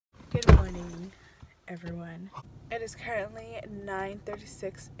everyone. It is currently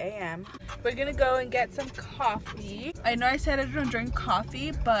 9:36 a.m. We're gonna go and get some coffee. I know I said I don't drink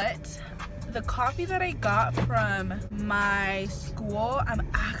coffee, but the coffee that I got from my school, I'm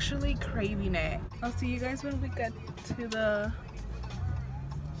actually craving it. I'll see you guys when we get to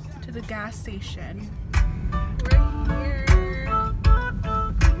the gas station. We're here.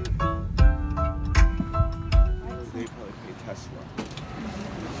 They probably pay Tesla.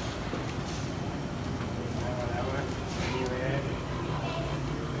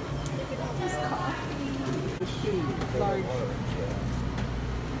 Look at all this coffee. Large.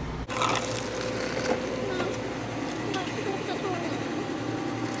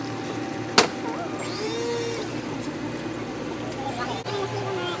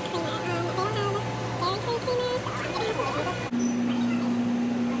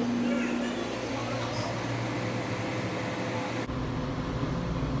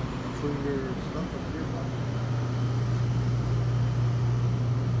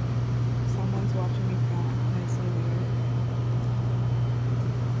 Someone's watching me film. That's so weird.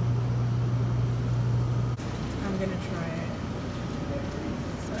 I'm gonna try it.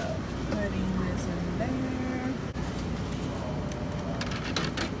 So, putting this in there.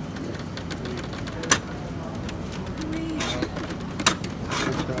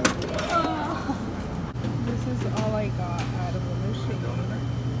 Oh. This is all I got out of the machine.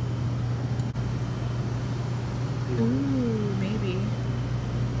 Ooh, maybe.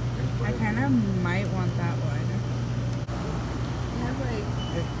 I kind of might want that one. I have like...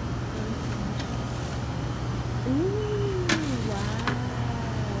 Ooh, wow.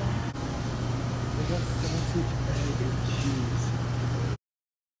 They got sausage, egg, and cheese.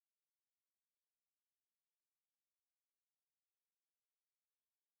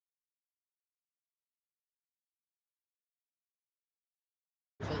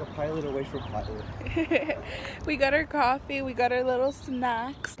 It's like a pilot away from pilot. We got our coffee, we got our little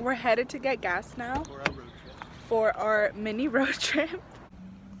snacks. We're headed to get gas now for our mini road trip.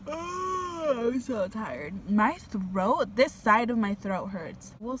 Oh, I'm so tired. My throat, this side of my throat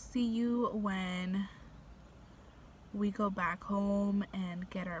hurts. We'll see you when we go back home and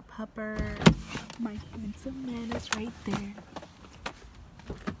get our pupper. My handsome man is right there.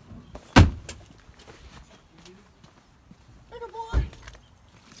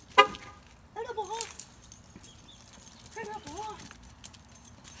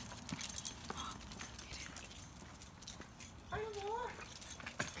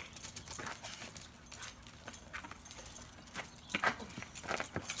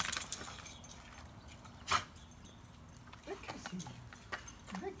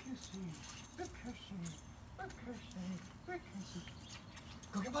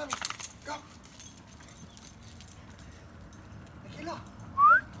 Go get mommy. Go. Tequila.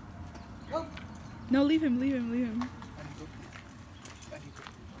 Go. No, leave him, leave him, leave him.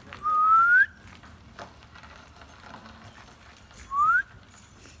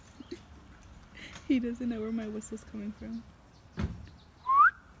 He doesn't know where my whistle's coming from.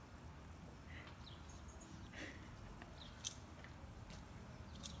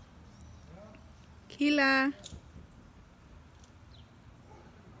 Kila.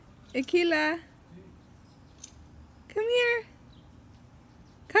 Akila. Come here.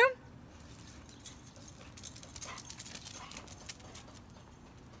 Come.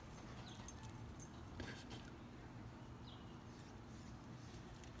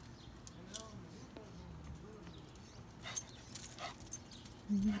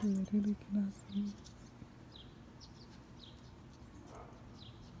 Literally cannot see.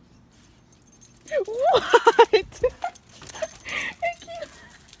 What?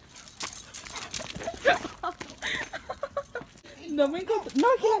 No me encontré. No,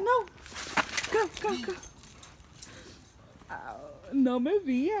 Kila, no. Go, go, go. No me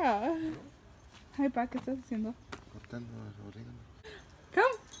veía. Ay, pa, ¿qué estás haciendo? Cortando el orégano.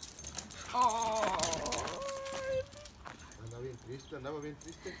 Come. Oh. Andaba bien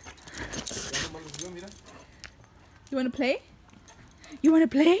triste. Ya nomás los vio, mira. You want to play? You want to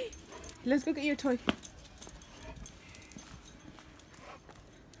play? Let's go get your toy.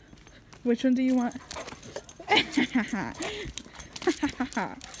 Which one do you want?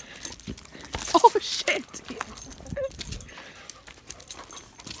 Oh shit!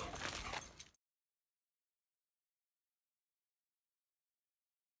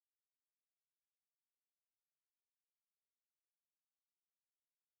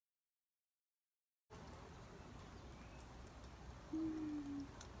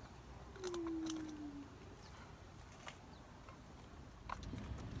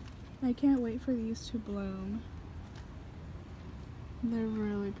 I can't wait for these to bloom. They're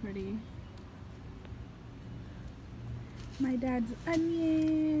really pretty. My dad's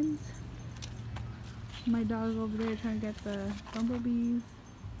onions. My dog over there trying to get the bumblebees.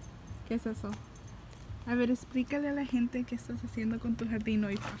 ¿Qué es eso? A ver, explícale a la gente qué estás haciendo con tu jardín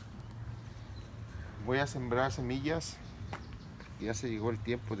hoy. Voy a sembrar semillas. Ya se llegó el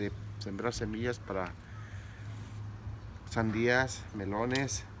tiempo de sembrar semillas para sandías,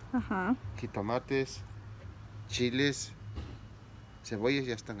 melones, Ajá. jitomates, chiles, cebollas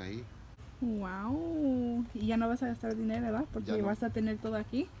ya están ahí. Wow. Y ya no vas a gastar dinero, ¿verdad? Porque Ya no. vas a tener todo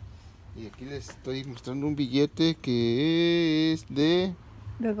aquí. Y aquí les estoy mostrando un billete que es de...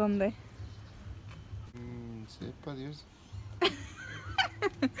 ¿De dónde? Sepa Dios.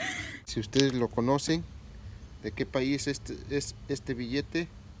 Si ustedes lo conocen, ¿de qué país es este billete?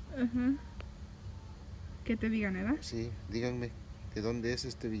 Ajá. Que te digan, ¿verdad? Sí, díganme, ¿de dónde es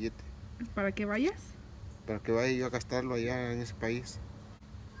este billete? ¿Para que vayas? Para que vaya yo a gastarlo allá en ese país.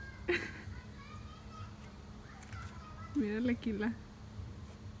 Mírale aquí la.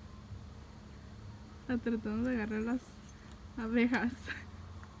 Está tratando de agarrar las abejas.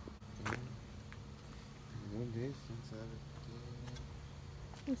 ¿Dónde es? ¿Quién sabe?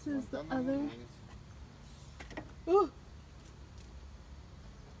 This is the Guantánamo other. es.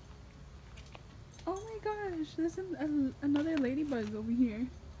 Oh my gosh, there's another ladybug over here.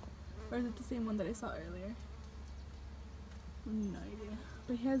 Or is it the same one that I saw earlier? No idea.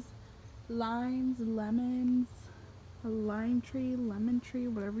 But he has limes, lemons, a lime tree, lemon tree,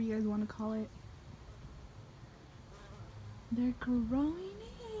 whatever you guys want to call it. They're growing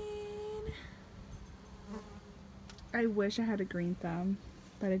in. I wish I had a green thumb,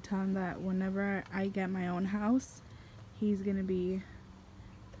 but I tell him that whenever I get my own house, he's gonna be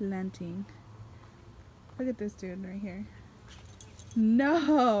planting. Look at this dude right here.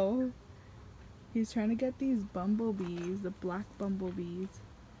 No! He's trying to get these bumblebees, the black bumblebees.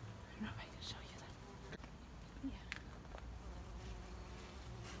 I don't know if I can show you them. Yeah.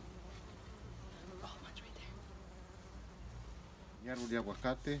 Oh, one's right there. Mi árbol de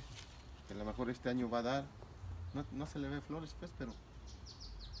aguacate, que a lo mejor este año va a dar. No se le ve flores, pues, pero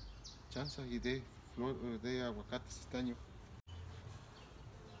chance y de aguacates este año.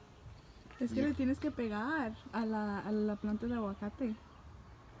 Es que le tienes que pegar a la planta de aguacate.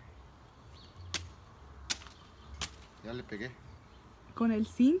 Ya le pegué. Con el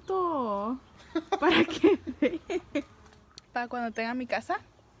cinto. ¿Para qué? Para cuando tenga mi casa.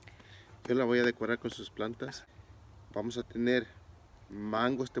 Yo la voy a decorar con sus plantas. Vamos a tener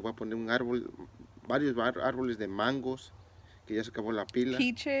mangos, te voy a poner un árbol, varios árboles de mangos, que ya se acabó la pila.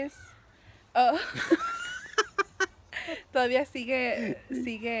 Peaches. Oh. Todavía sigue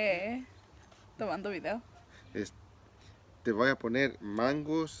tomando video. Te voy a poner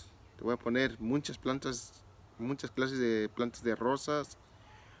mangos, te voy a poner muchas plantas, muchas clases de plantas de rosas,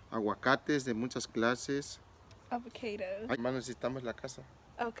 aguacates de muchas clases. Avocados. Además necesitamos la casa.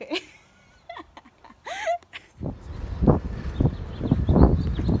 Okay.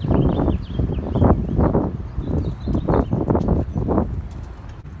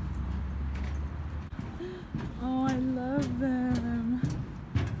 Oh, I love them.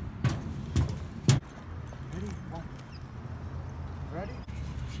 Ready? One. Ready?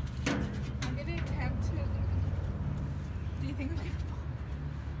 I'm gonna attempt to. Do you think I can fall?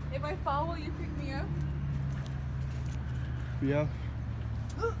 If I fall, will you pick me up? Yeah.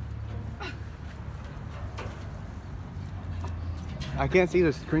 I can't see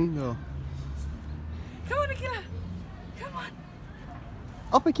the screen though. Come on, Akila. Come on.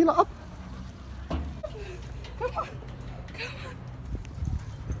 Up, Akila, up. Come on. Come on.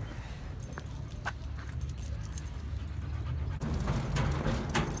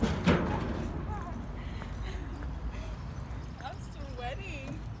 I'm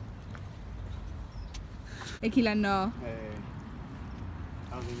sweating. Akila, no. Hey.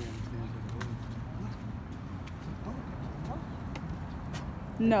 I don't think you understand.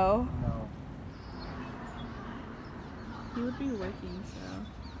 No. No. He would be working, so.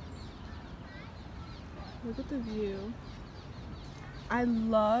 Look at the view. I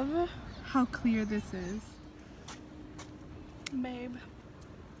love how clear this is. Babe,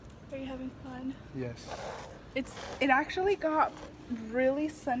 are you having fun? Yes. It actually got really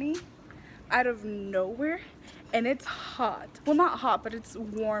sunny out of nowhere, and it's hot. Well, not hot, but it's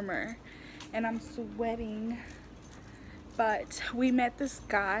warmer, and I'm sweating. But we met this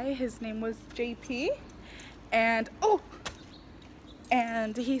guy. His name was JP, and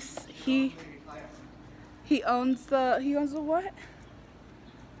and he owns the what?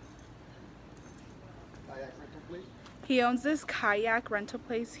 He owns this kayak rental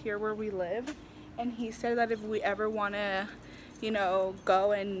place here where we live, and he said that if we ever want to, you know,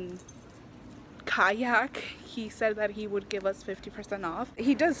 go and kayak, he said that he would give us 50% off.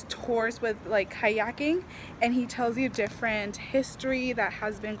 He does tours with like kayaking, and he tells you different history that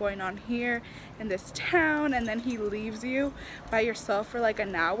has been going on here in this town, and then he leaves you by yourself for like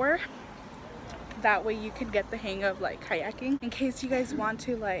an hour. That way you can get the hang of like kayaking. In case you guys want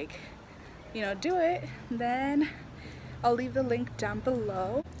to like, you know, do it, then I'll leave the link down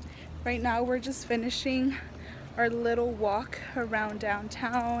below. Right now we're just finishing our little walk around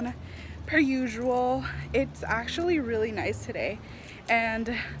downtown per usual. It's actually really nice today,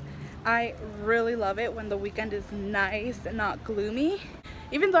 and I really love it when the weekend is nice and not gloomy.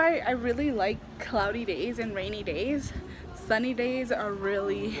 Even though I really like cloudy days and rainy days, sunny days are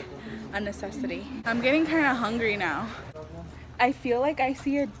really a necessity. I'm getting kind of hungry now. I feel like I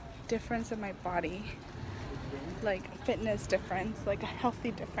see a difference in my body, like fitness difference, like a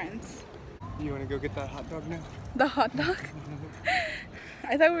healthy difference. You want to go get that hot dog now? The hot dog?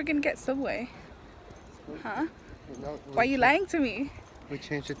 I thought we were gonna get Subway. Huh? No, Why are you lying to me? We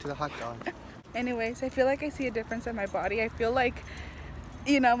changed it to the hot dog. Anyways, I feel like I see a difference in my body. I feel like,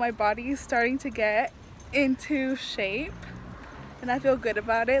 you know, my body is starting to get into shape, and I feel good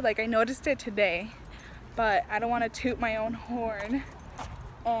about it. Like, I noticed it today, but I don't want to toot my own horn.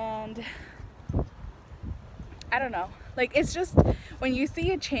 And I don't know, like, it's just when you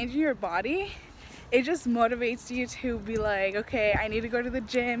see a change in your body, it just motivates you to be like, okay, I need to go to the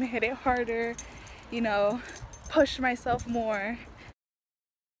gym, hit it harder, you know, push myself more.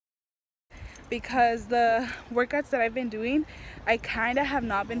 Because the workouts that I've been doing, I kind of have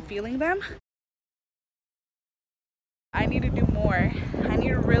not been feeling them. I need to do more. I need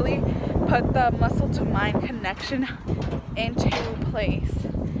to really put the muscle to mind connection into place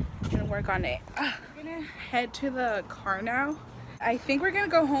and work on it. I'm gonna head to the car now. I think we're gonna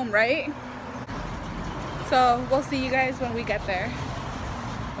go home, right? So we'll see you guys when we get there,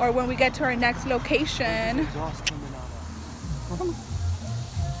 or when we get to our next location.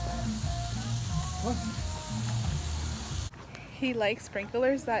 He likes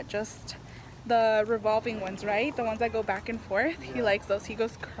sprinklers that just, the revolving ones, right? The ones that go back and forth. Yeah. He likes those. He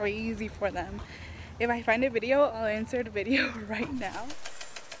goes crazy for them. If I find a video, I'll insert a video right now.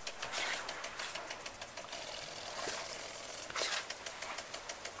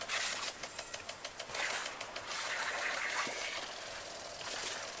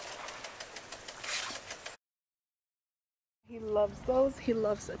 He loves those. He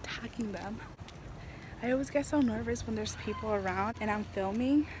loves attacking them. I always get so nervous when there's people around and I'm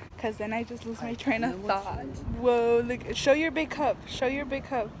filming, because then I just lose my train of thought. Whoa, look, show your big cup. Show your big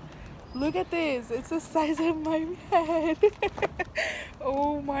cup. Look at this. It's the size of my head.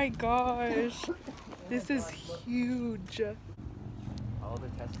 Oh my gosh. This is huge.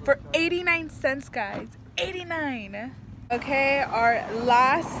 For 89 cents, guys. 89. Okay, our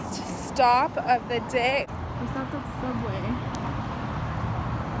last stop of the day. We stopped at Subway.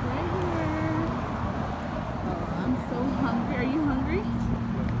 Right here. Oh, I'm so hungry. Are you hungry?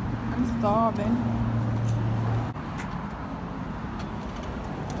 I'm starving.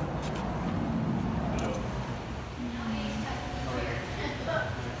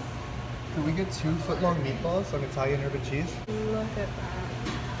 Can we get 2 foot-long meatballs on Italian herb and cheese? Look at that.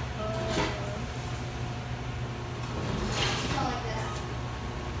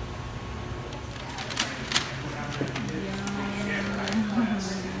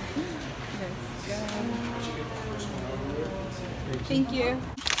 Thank you.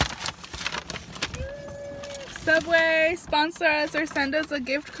 Subway, sponsor us or send us a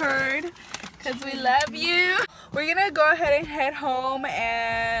gift card, because we love you. We're gonna go ahead and head home,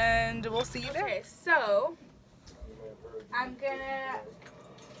 and we'll see you there. So I'm gonna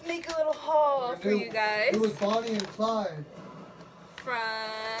make a little haul for you guys. It was Bonnie and Clyde.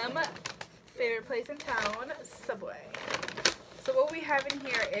 From favorite place in town, Subway. So what we have in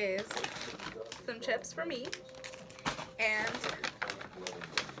here is some chips for me, and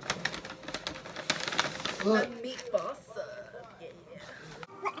look,